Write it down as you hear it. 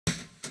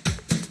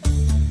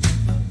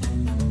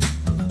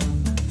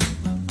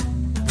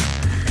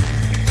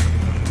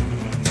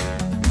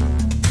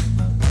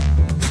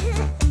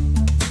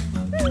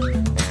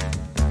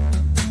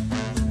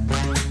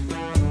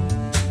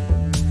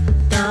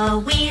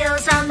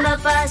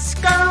bus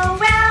go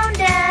round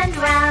and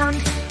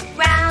round,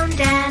 round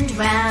and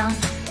round,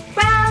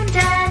 round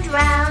and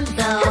round.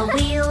 The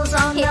wheels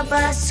on the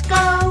bus go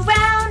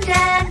round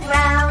and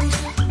round,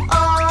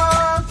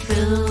 all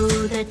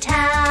through the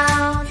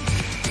town.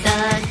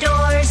 The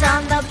doors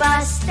on the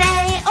bus,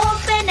 they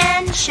open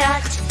and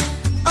shut,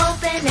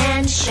 open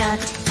and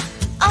shut,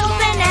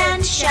 open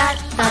and shut.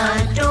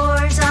 The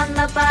doors on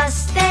the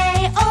bus,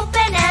 they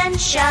open and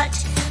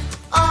shut,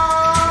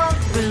 all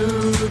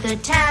through the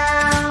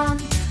town.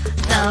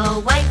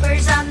 The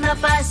wipers on the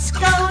bus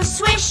go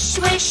swish,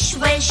 swish,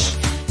 swish,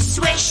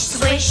 swish,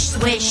 swish,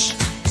 swish,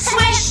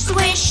 swish,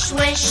 swish,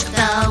 swish.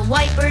 The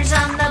wipers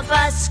on the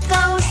bus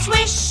go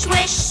swish,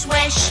 swish,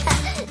 swish,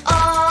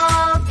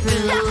 all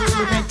through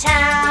the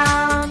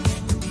town.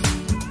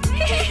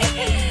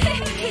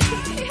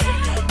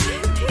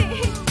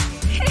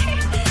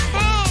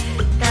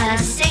 The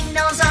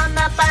signals on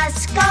the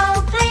bus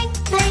go blink,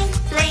 blink,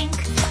 blink,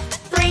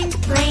 blink,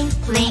 blink,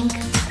 blink,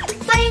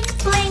 blink,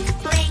 blink,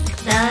 blink.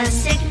 The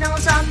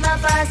signals on the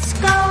bus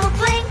go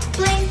blink,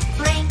 blink,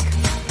 blink,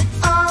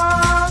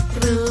 all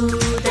through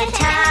the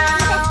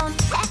town.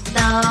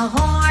 The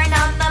horn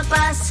on the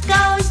bus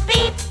goes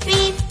beep,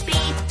 beep,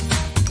 beep,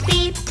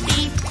 beep,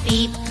 beep,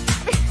 beep,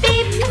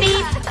 beep,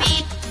 beep,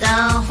 beep. The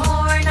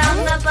horn on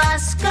the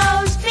bus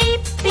goes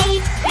beep,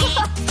 beep, beep,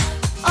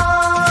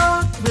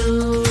 all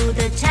through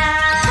the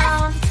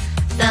town.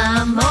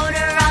 The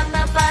motor on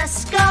the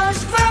bus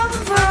goes vroom,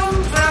 vroom,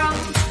 vroom,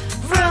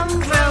 vroom,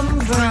 vroom,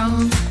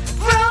 vroom,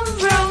 vroom,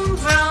 vroom,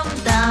 vroom.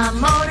 The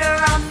motor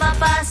on the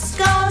bus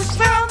goes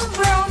vroom,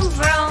 vroom,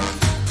 vroom,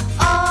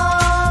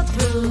 all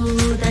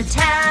through the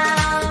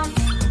town.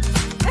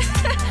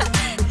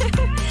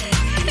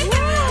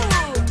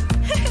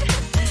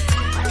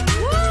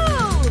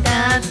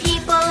 The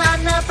people on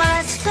the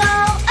bus go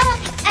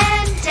up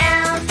and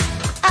down,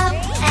 up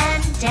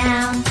and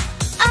down,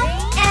 up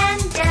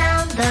and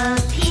down. The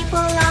people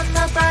on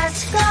the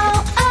bus go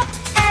up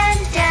and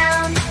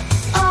down,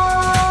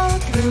 all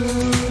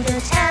through the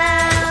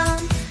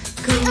town.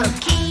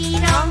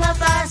 Cuquín on the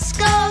bus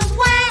goes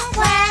wah,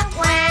 wah,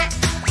 wah,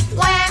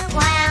 wah,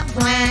 wah,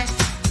 wah,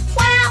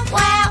 wah,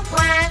 wah,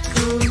 wah.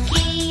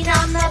 Cuquín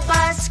on the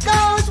bus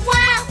goes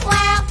wah,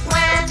 wah,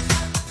 wah,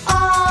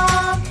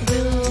 all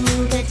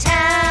through the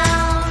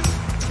town.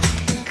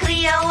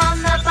 Cleo on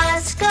the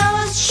bus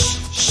goes shh,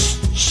 shh,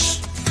 shh,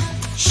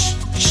 shh,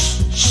 shh,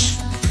 shh,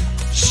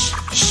 shh,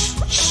 shh,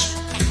 shh.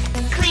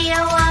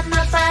 Cleo on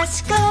the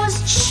bus goes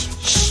shh,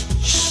 shh,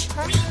 shh,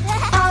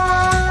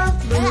 all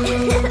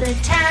through the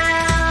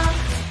town.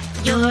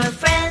 Your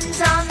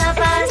friends on the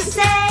bus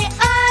say,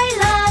 I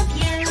love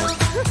you,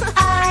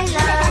 I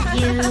love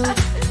you,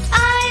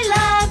 I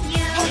love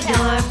you.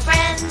 Your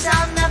friends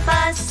on the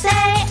bus say,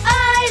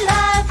 I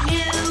love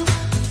you,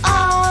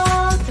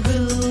 all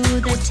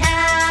through the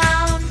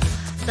town.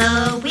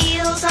 The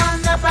wheels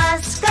on the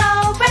bus go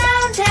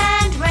round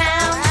and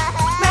round,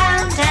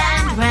 round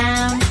and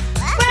round,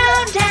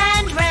 round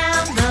and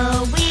round. The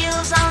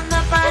wheels on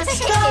the bus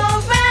go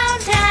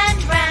round and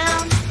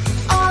round,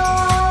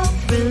 all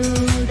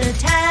through the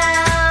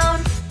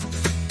town.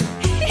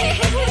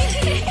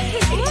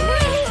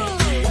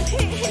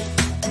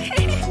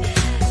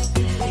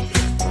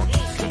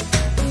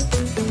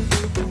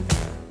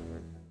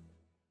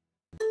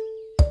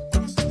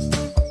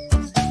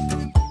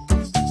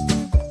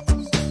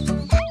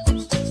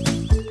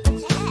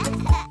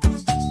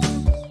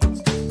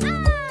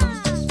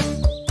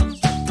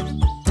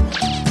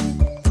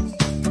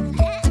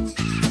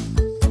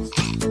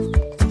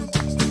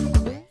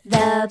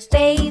 The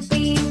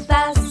baby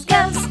bus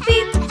goes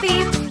beep,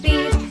 beep,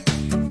 beep,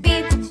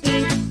 beep,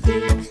 beep,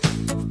 beep,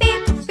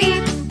 beep,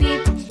 beep,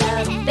 beep. The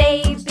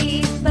baby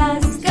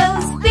bus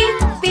goes beep,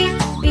 beep,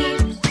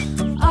 beep,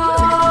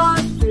 all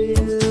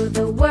through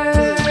the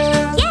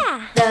world.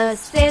 Yeah! The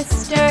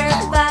sister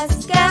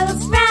bus goes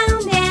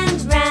round and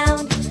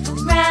round,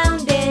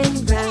 round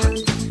and round,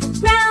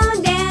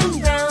 round and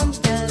round.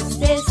 The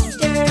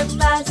sister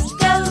bus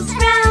goes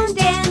round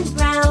and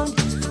round,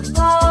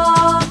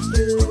 all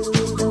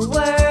through the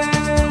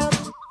world.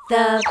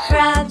 The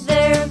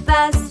brother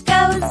bus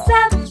goes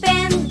up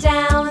and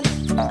down,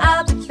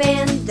 up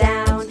and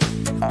down,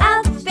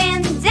 up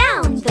and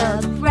down. The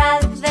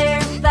brother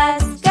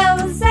bus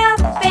goes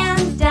up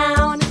and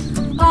down,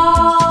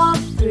 all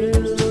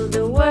through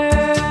the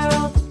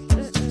world.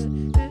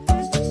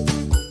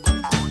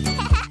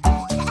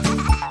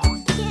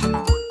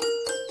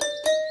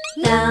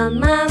 The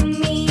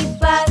mummy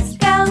bus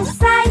goes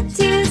side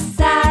to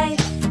side,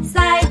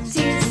 side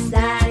to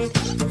side,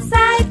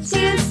 side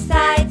to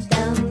side.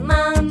 The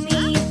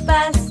mummy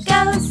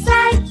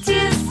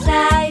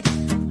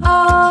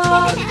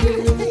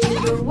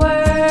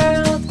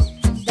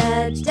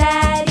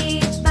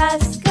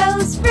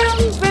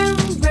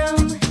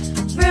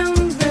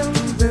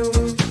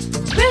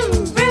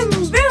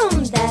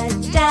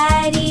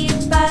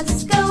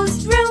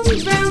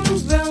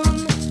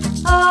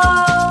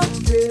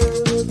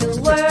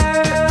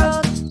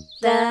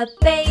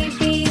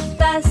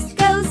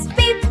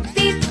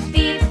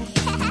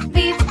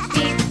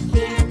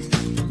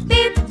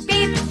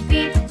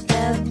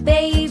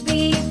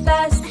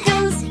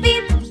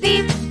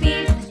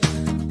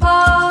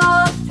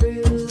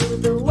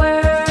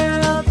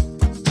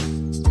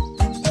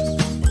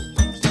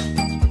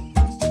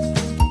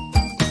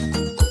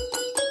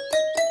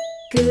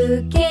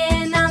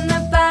Cuquin on the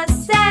bus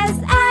says,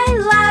 I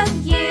love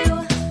you,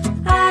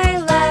 I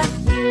love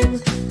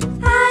you,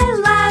 I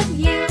love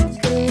you.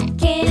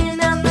 Cuquin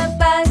on the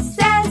bus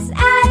says, I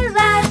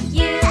love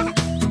you.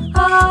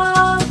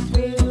 All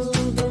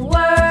through the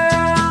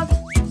world,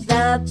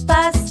 the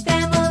bus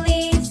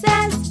family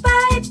says,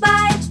 bye,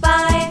 bye,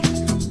 bye,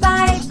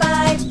 bye,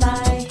 bye,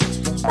 bye,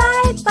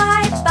 bye,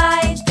 bye,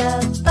 bye. The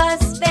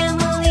bus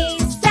family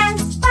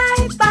says,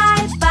 bye,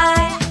 bye,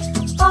 bye.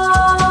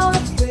 All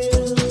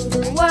through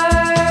the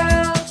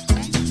world,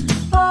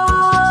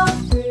 all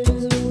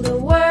through the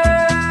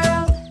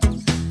world,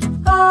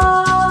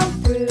 all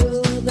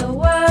through the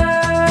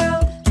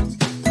world.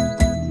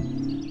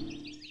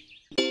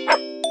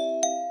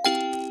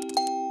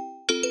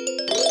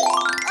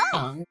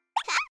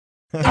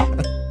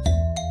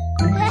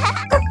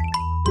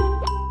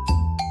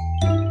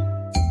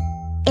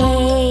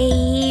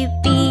 A,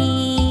 B,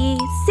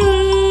 C,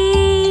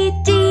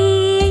 D,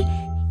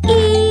 E,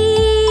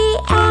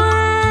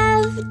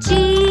 F, G,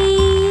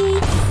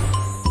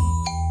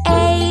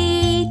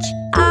 H,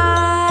 I,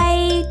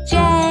 J,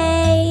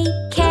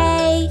 K,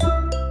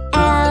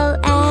 L,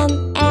 M,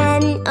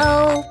 N,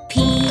 O, P,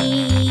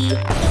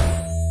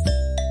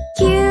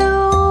 Q,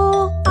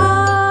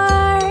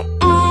 R,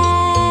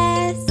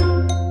 S,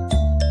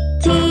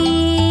 T,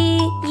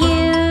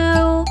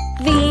 U,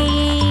 V,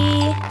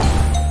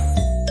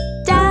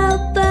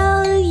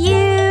 W,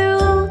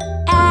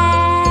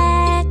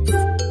 X,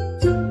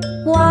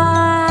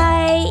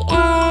 Y,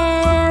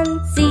 and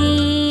Z.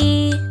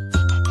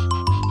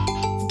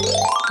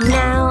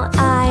 Now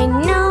I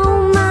know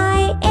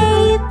my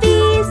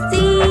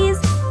ABCs.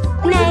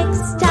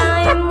 Next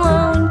time,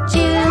 won't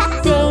you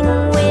sing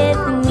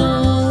with me?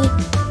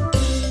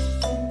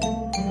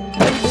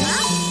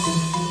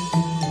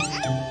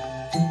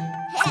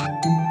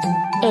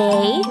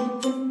 A,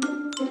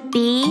 B,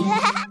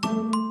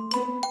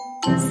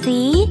 C,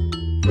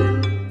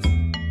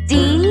 D,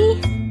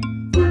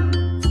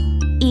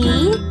 E,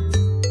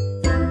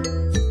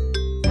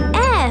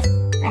 F.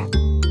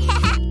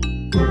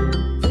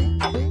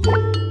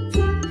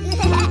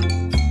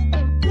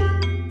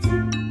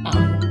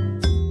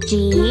 G,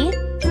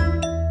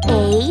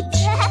 H,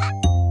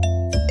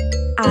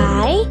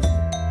 I,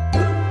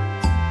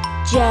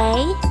 J,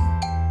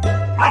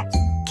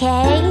 K,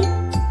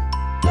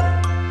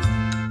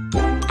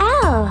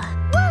 L.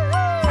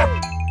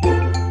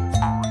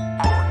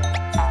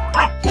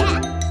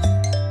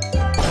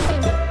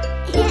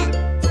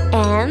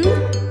 M,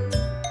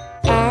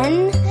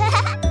 N,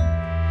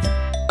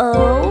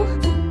 O,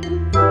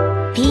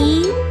 P,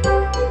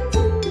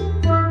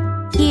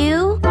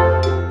 Q,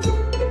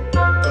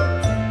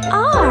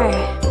 R.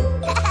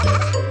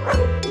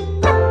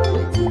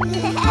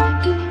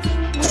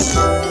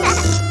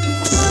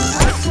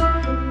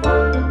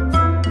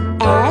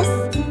 S,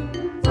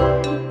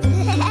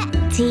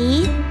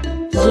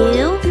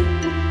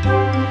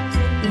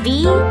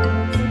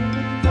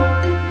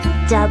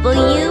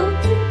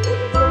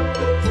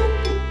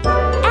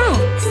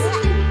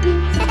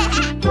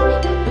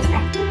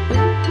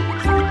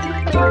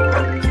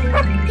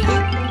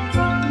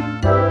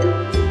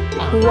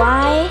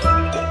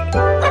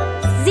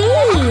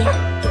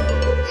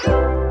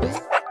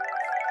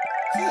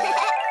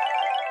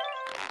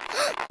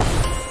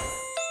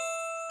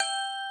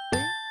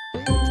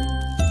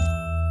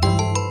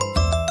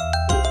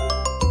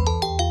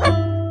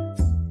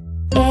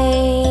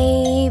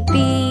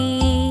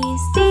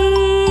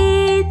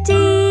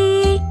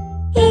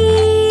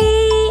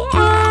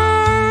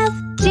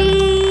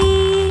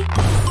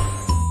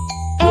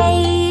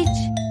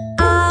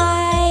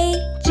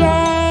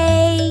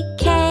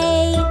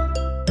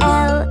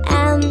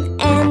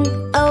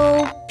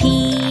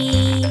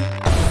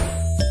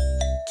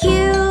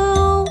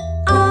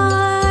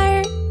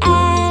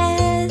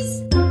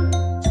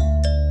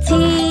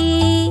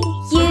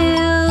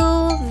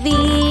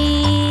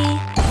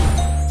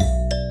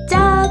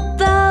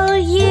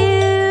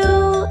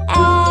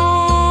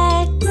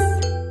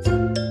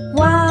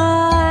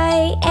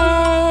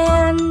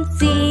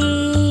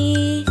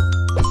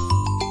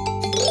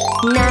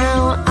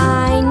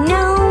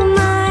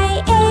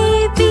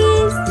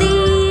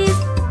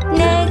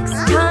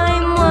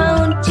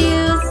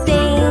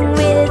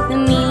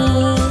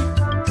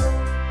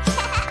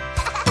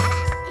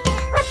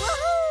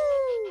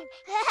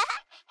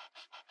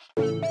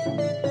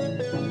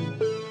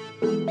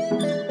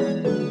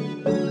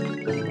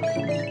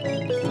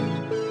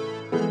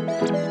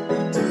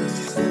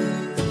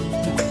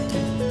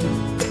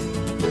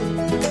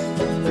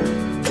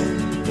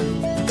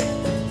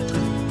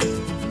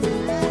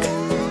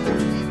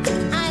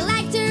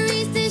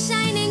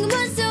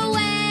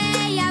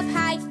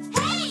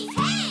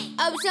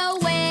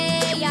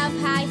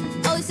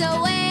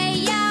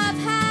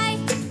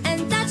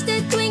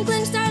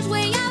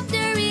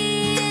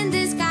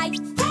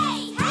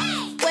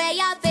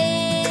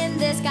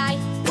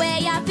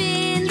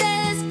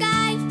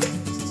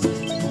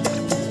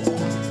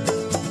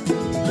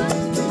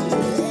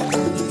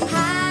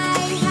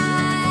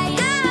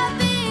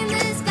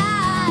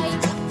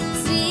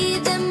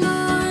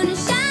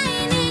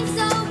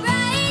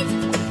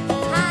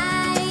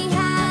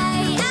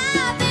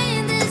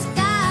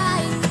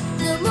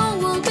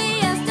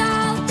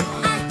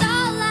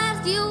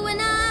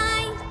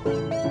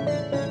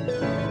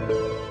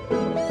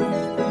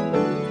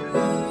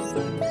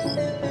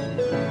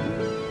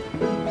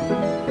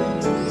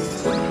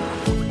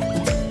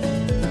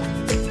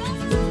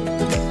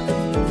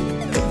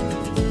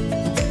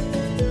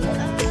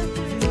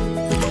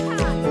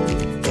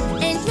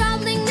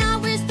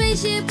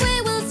 spaceship,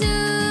 we will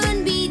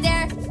soon be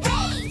there.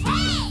 Hey,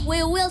 hey!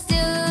 We will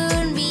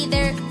soon be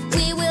there.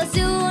 We will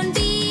soon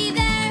be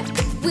there.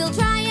 We'll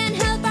try and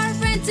help our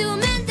friend to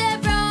mend the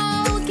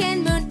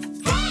broken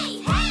moon.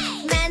 Hey,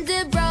 hey! Mend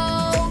the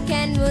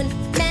broken moon.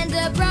 Mend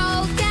the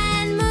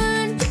broken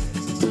moon.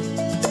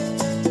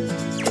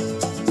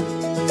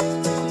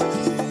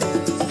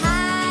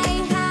 High,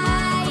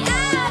 high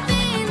up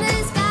in the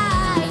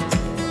sky,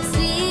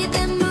 see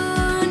the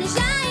moon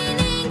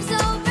shining so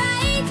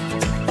bright.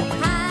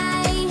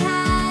 High,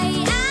 high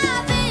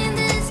up in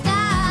the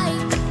sky,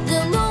 the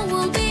moon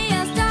will be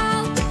as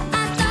tall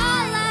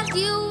as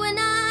you and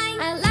I.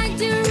 I like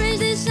to reach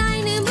the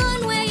shining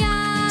moon way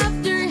up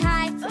there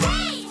high.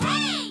 Hey,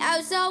 hey!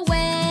 Oh, so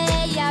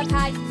way up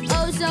high.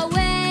 Oh, so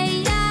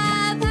way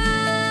up high.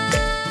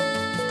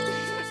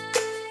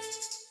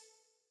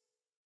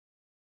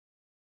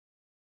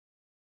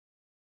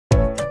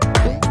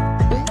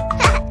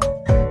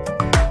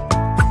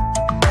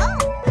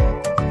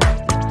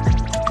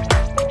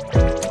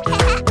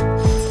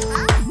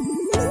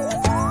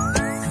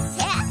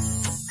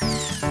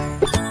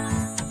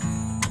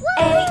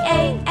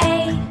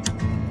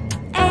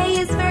 A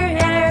is for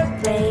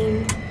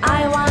airplane.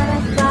 I wanna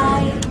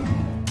fly.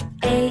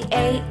 A.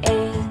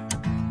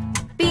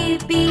 B.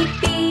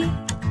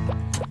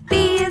 B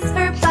is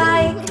for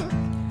bike.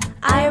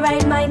 I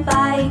ride my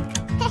bike.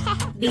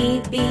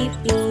 B.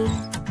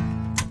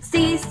 C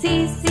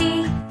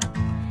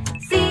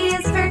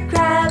is for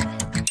crab.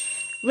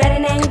 Red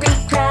and angry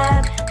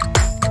crab.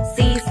 C.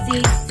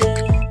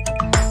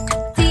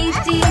 D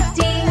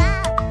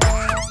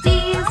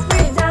is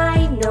for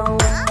dino.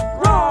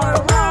 Roar,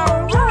 roar,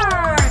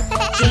 roar.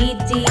 D.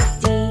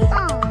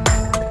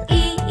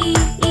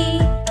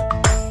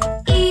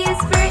 E is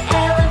for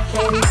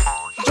elephant.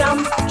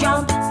 Jump,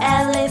 jump,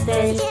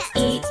 elephant.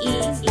 E.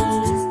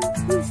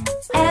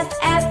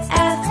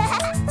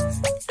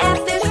 F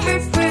is for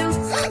fruit.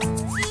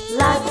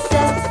 Lots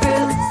of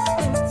fruits.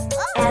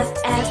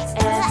 F.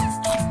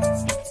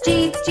 G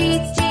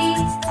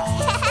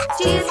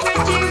is for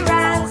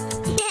giraffe.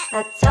 A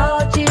tall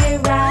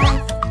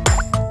giraffe.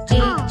 G.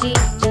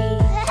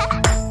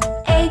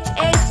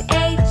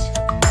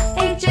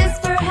 H is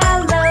for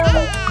hello.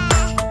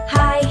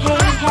 Hi,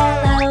 hey,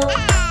 hello.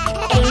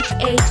 H.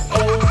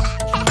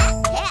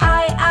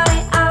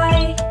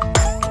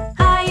 I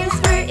is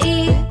for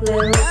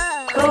igloo.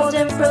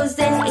 Golden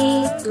frozen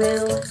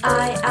igloo. I.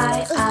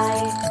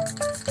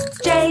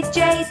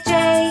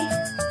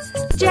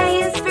 J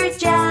is for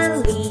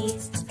jelly.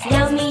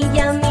 Yummy,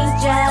 yummy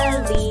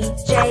jelly.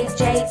 J.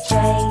 K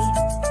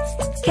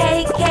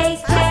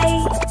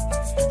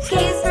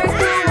is for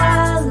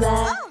koala.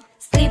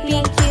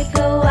 Sleeping cute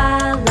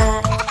koala.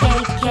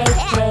 K.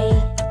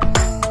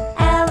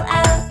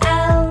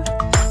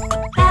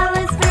 L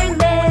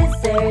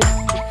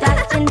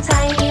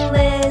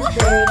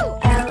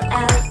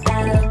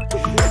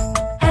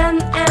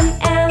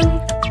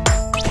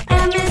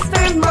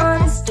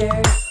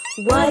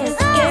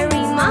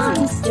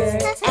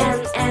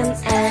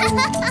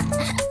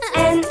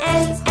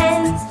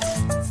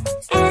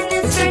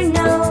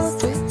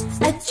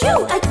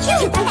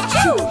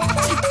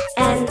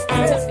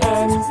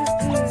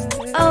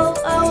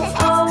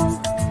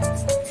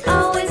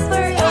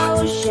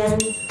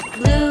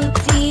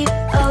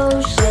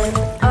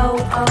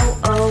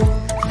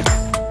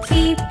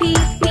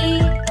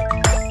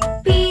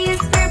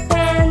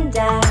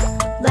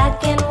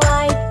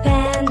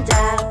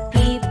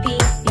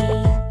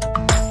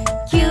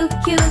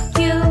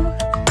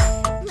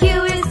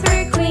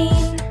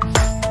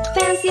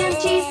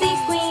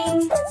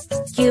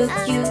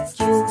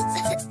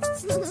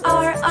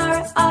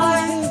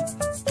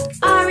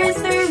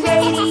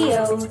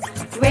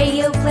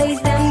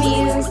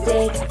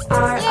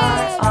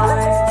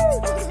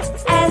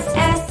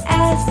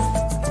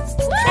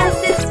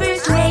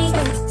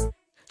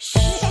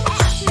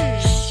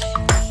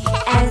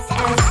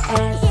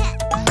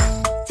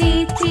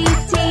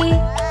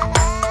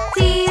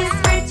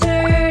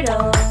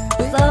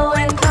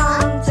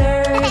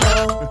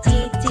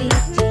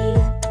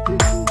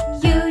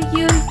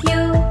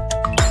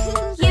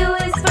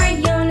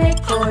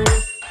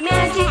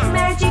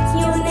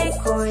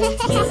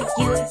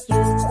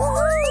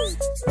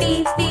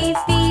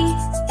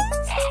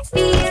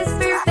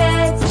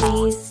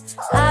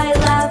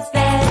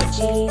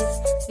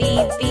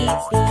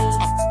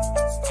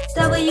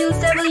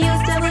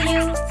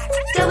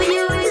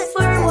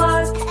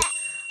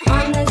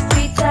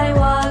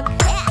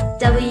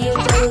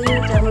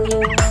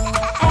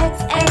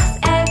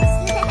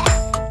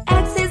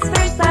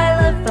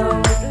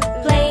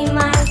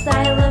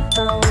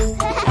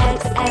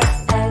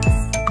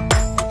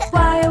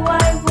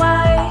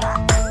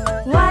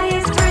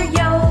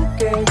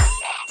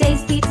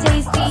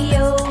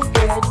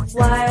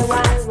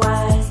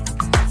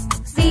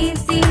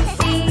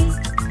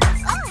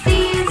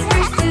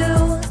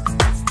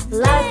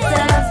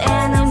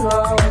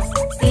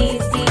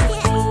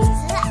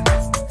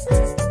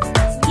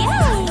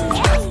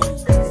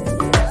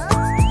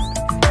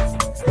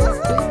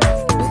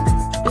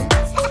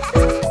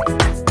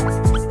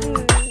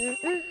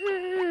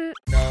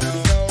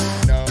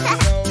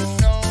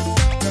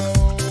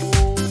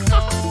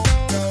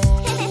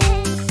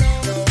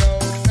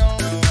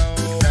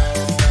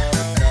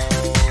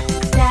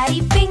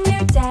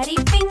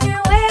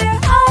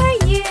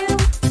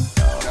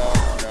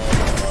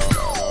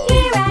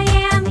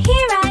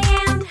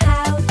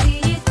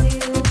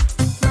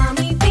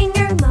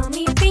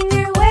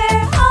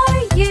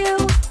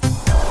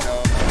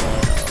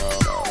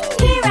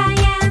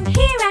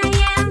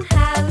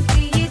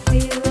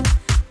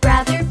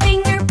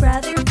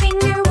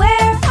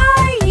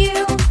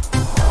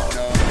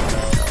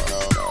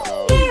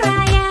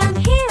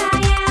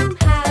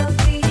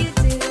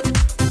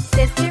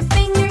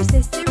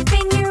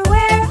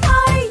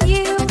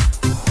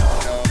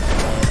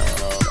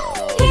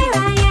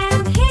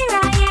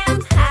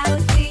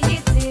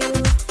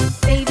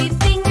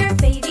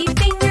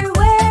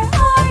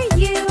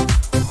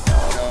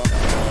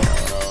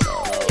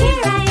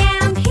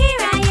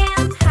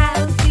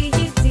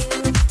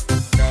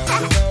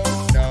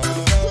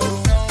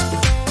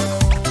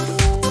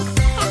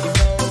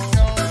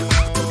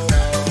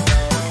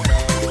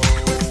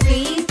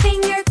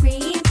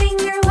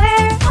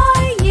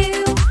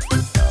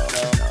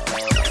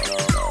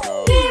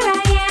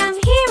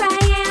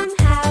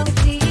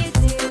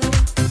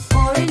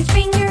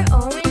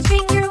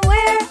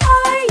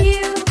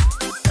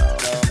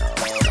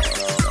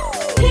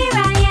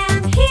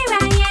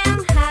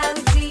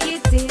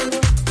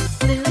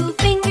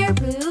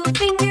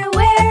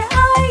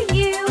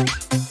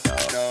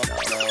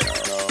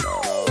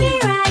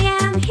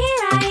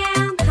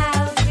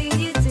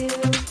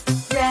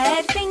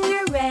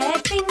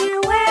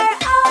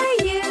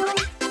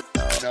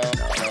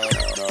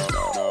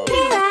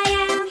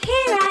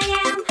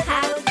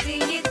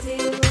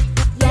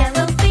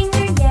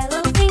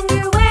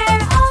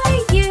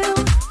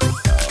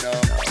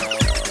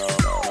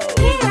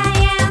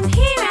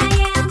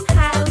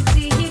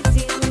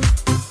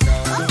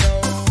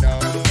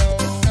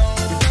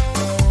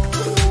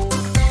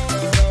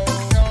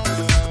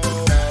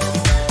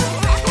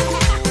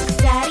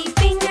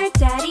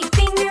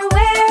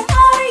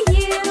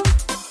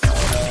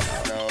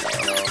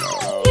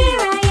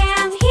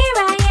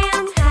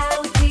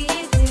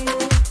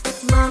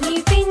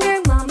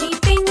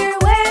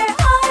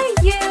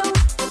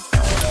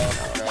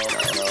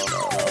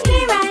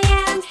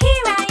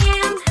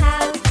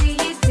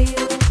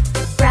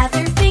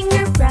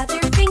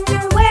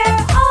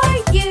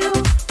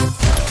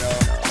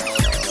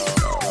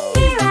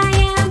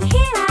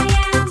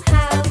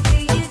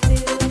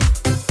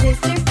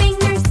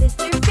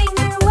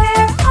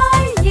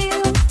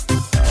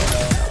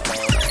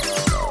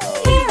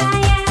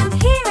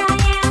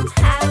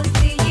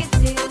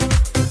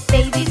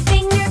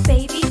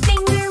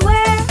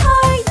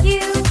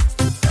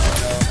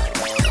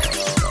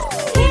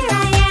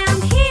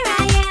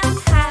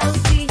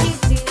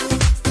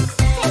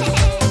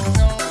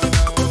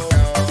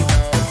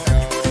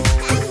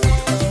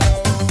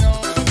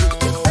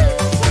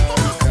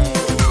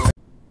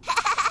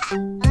The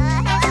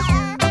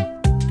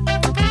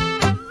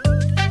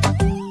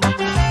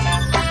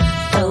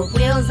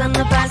wheels on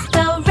the bus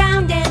go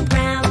round and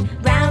round,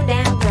 round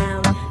and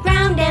round,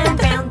 round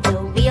and round. The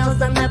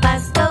wheels on the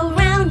bus go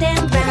round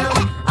and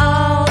round,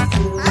 all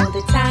through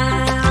the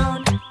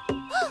town.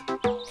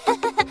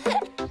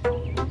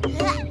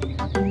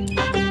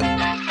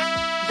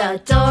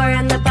 The door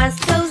on the bus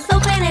goes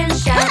open and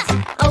shut,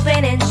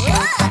 open and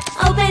shut,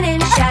 open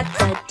and shut.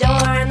 The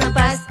door on the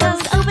bus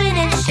goes open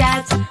and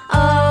shut,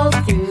 all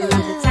through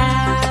the town.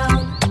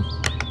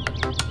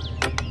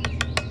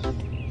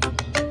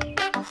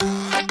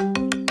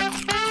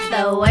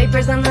 The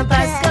wipers on the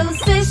bus go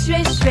swish,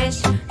 swish, swish,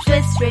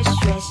 swish, swish,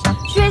 swish,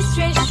 swish,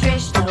 swish,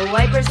 swish. The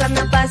wipers on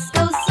the bus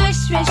go swish,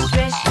 swish,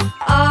 swish,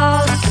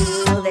 all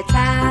through the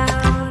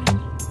town.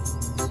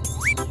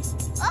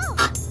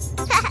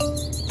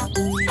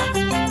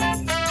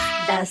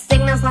 The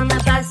signals on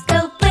the bus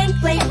go blink,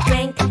 blink,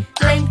 blink,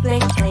 blink,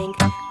 blink, blink,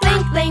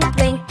 blink, blink,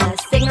 blink. The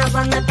signals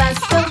on the bus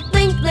go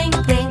blink, blink,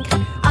 blink,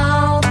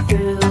 all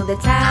through the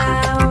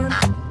town.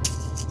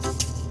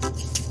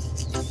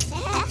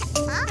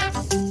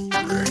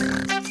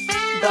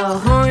 The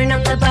horn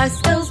on the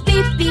bus goes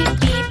beep, beep,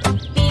 beep,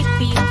 beep,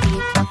 beep,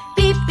 beep,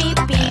 beep, beep,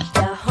 beep.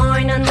 The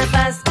horn on the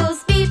bus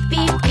goes beep,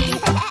 beep,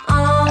 beep,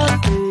 all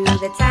through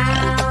the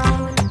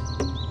town.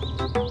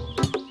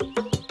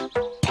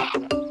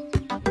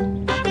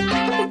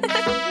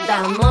 The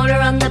motor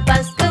on the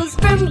bus goes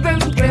vroom, vroom,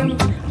 vroom,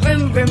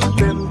 vroom, vroom,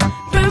 vroom,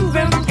 vroom,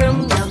 vroom, vroom.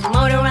 The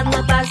motor on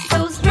the bus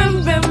goes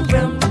vroom, vroom,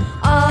 vroom,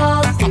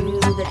 all through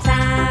the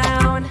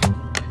town.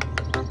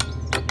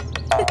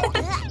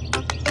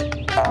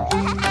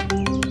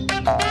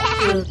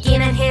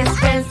 Cuquin and his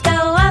friends go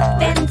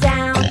up and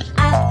down,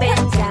 up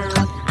and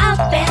down,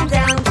 up and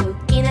down.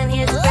 Cuquin and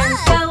his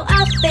friends go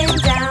up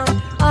and down,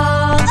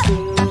 all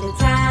through the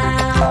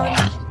town.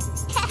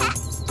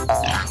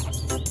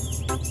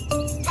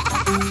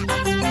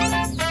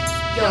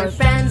 Your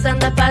friends on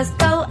the bus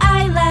go,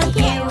 I love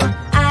you,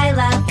 I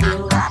love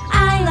you,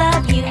 I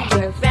love you.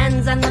 Your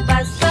friends on the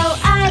bus go,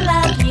 I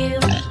love you,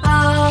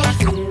 all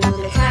through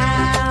the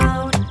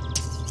town.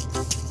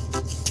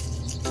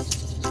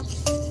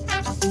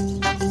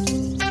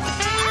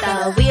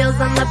 The wheels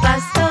on the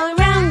bus go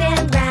round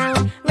and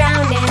round,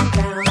 round and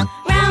round,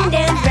 round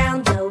and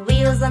round. The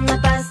wheels on the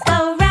bus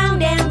go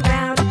round and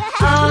round,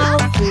 all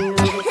through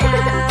the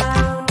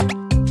town.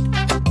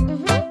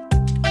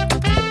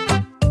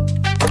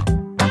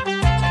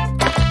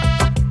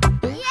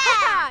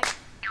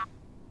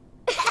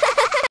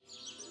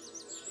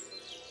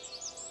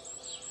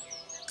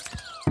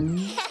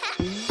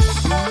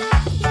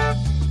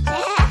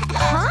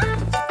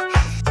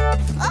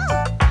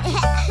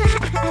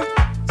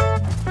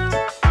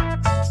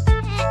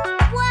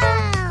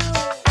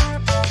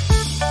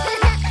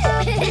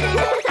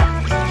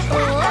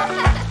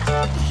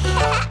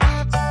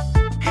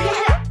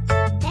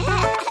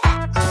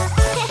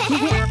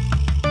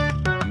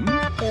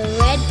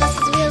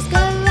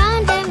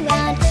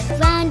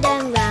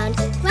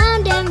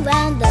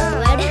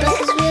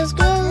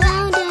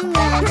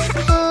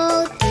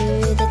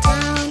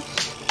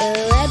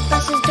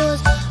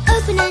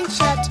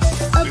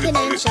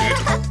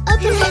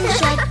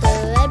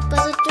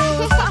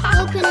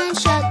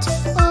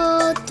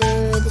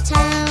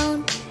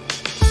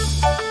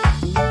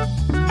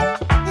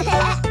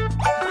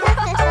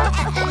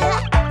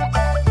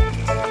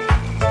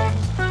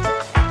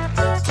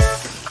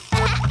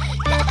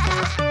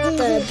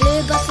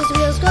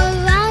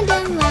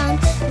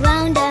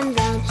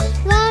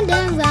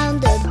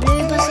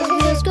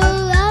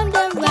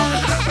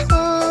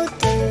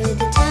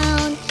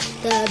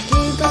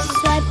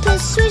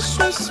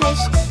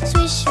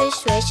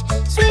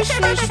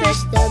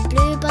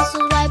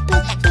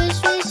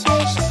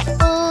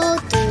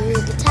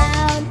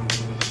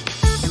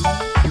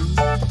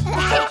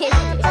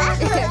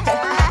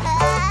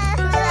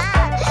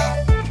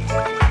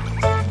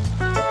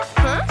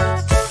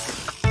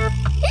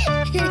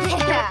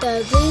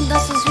 The green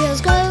bus's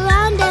wheels go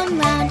round and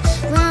round,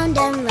 round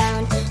and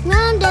round,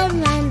 round and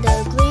round. The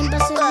green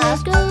bus's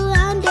wheels go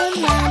round and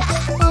round,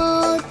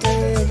 all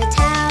through the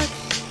town.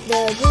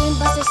 The green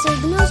bus's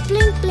signals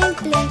blink, blink,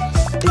 blink,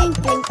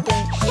 blink, blink,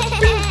 blink,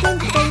 blink,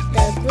 blink, blink.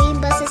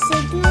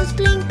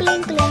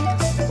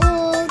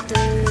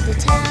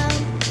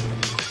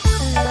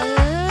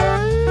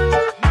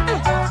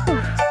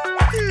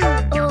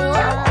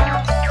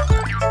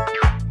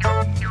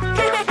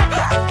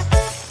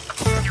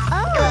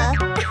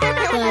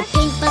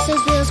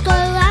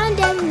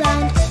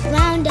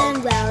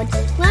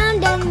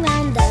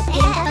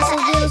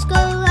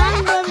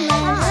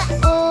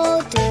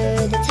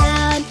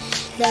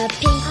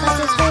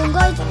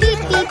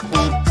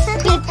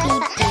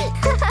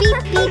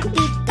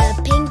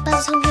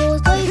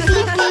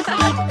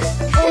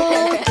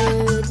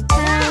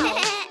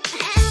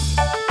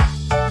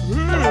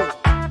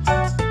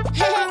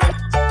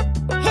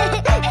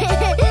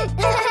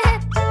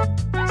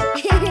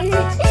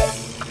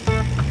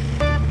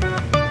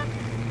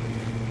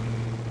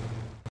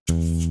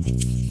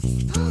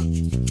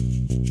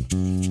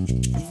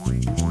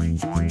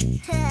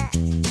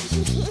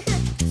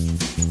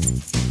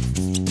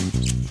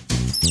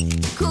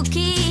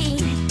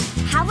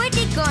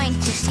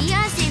 to see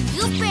us if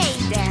you pay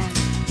them.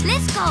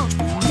 Let's go.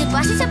 The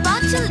bus is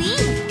about to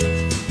leave.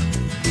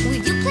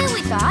 Will you play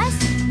with us?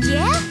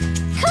 Yeah?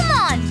 Come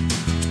on.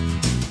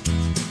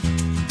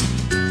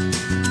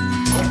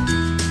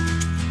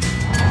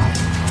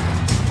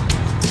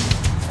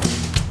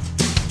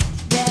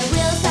 The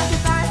wheels of the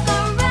bus go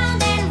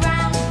round and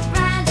round,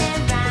 round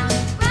and round,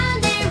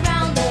 round and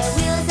round. The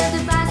wheels of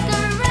the bus go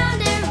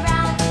round and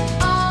round,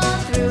 all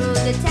through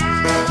the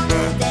town.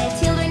 The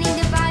children in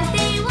the bus,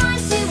 they want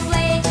to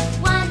play,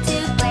 want to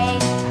play,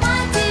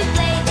 want to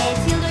play. The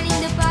children in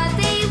the bus,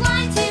 they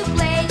want to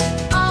play,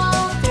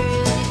 all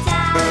through the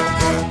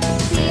town.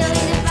 Cleo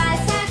in the bus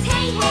shouts,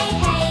 hey, hey,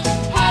 hey,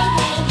 hey,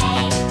 hey,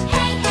 hey,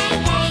 hey, hey,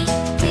 hey.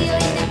 Cleo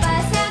in the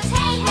bus shouts,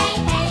 hey, hey,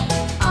 hey,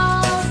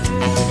 all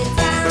through the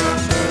town.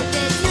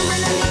 The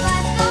children on the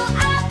bus go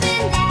up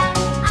and down,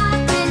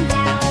 up and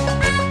down,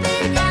 up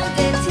and down.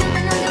 The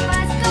children on the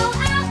bus go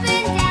up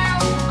and down,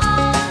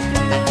 all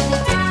through the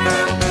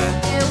town.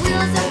 The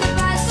wheels of the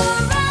bus go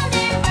round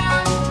and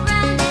round,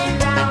 round and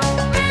round,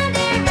 round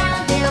and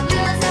round. The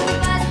wheels of the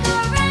bus go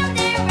round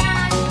and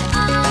round,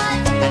 all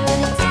through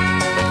the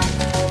town,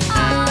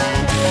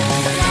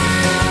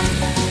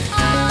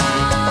 all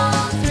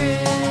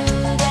through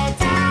the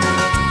town,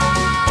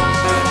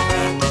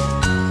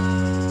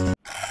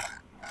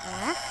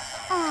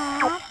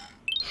 all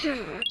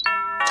through the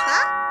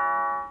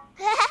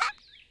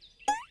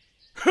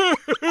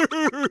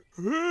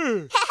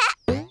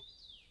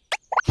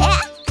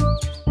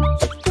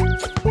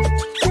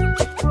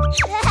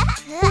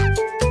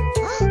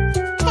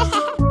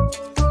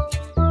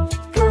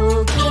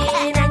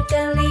Cuquín and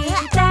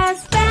Cuquín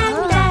spend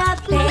their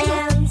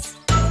plans.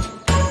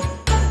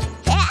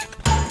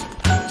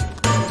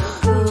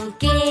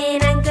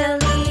 Cuquín and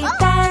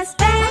Cuquín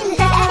spend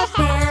their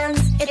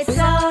plans. It's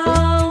so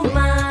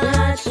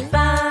much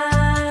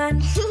fun.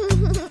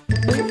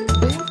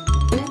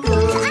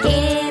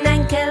 Cuquín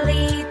and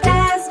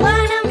Cuquín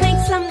wanna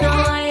make some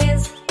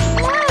noise.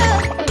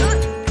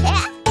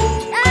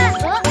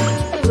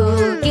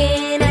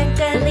 Cuquín and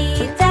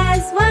Cuquín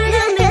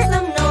wanna make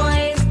some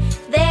noise.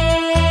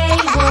 They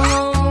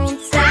won't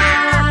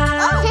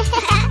stop.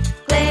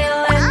 Cleo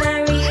and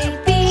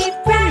Marie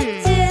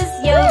practice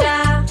yoga.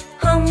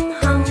 Hum,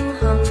 hum,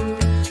 hum.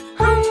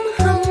 Hum,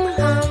 hum,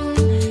 hum.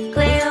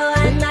 Cleo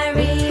and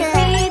Marie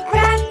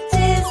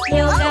practice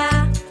yoga.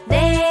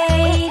 They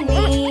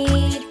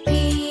need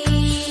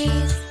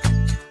peace.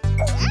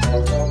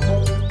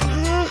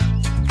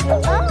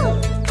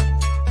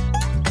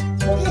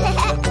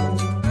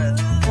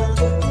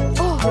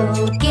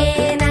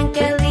 Cuquín and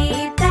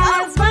Cuquín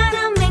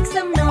wanna make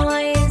some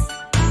noise.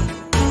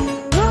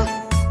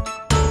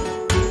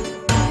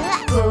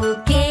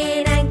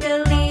 Cuquín and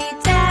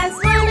Cuquín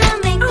wanna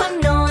make some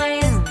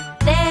noise.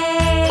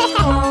 They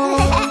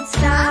won't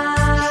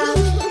stop.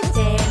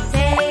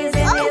 Tay-Tay's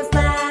in his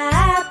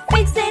lab,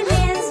 fixing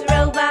his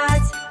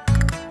robot.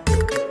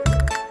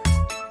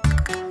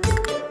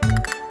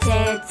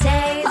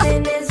 Tay-Tay's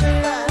in his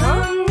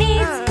room,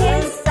 needs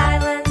his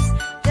silence.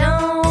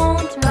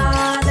 Don't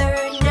bother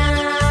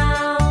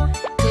now.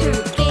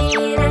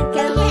 Cuquín and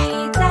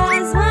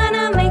Cuquín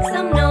wanna make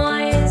some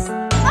noise.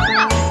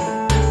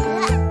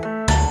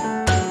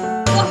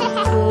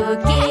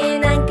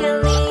 Cuquín and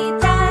Cuquín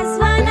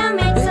wanna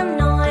make some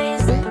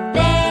noise.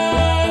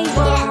 They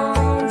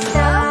won't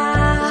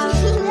stop.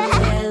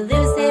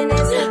 Lucien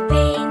is a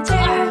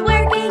painter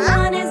working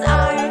on his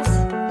art.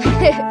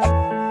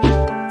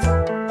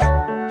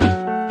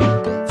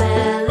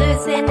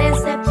 Lucien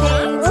is a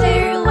painter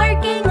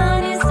working on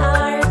his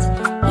art.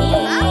 He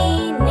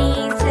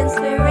needs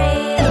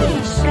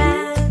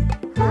inspiration.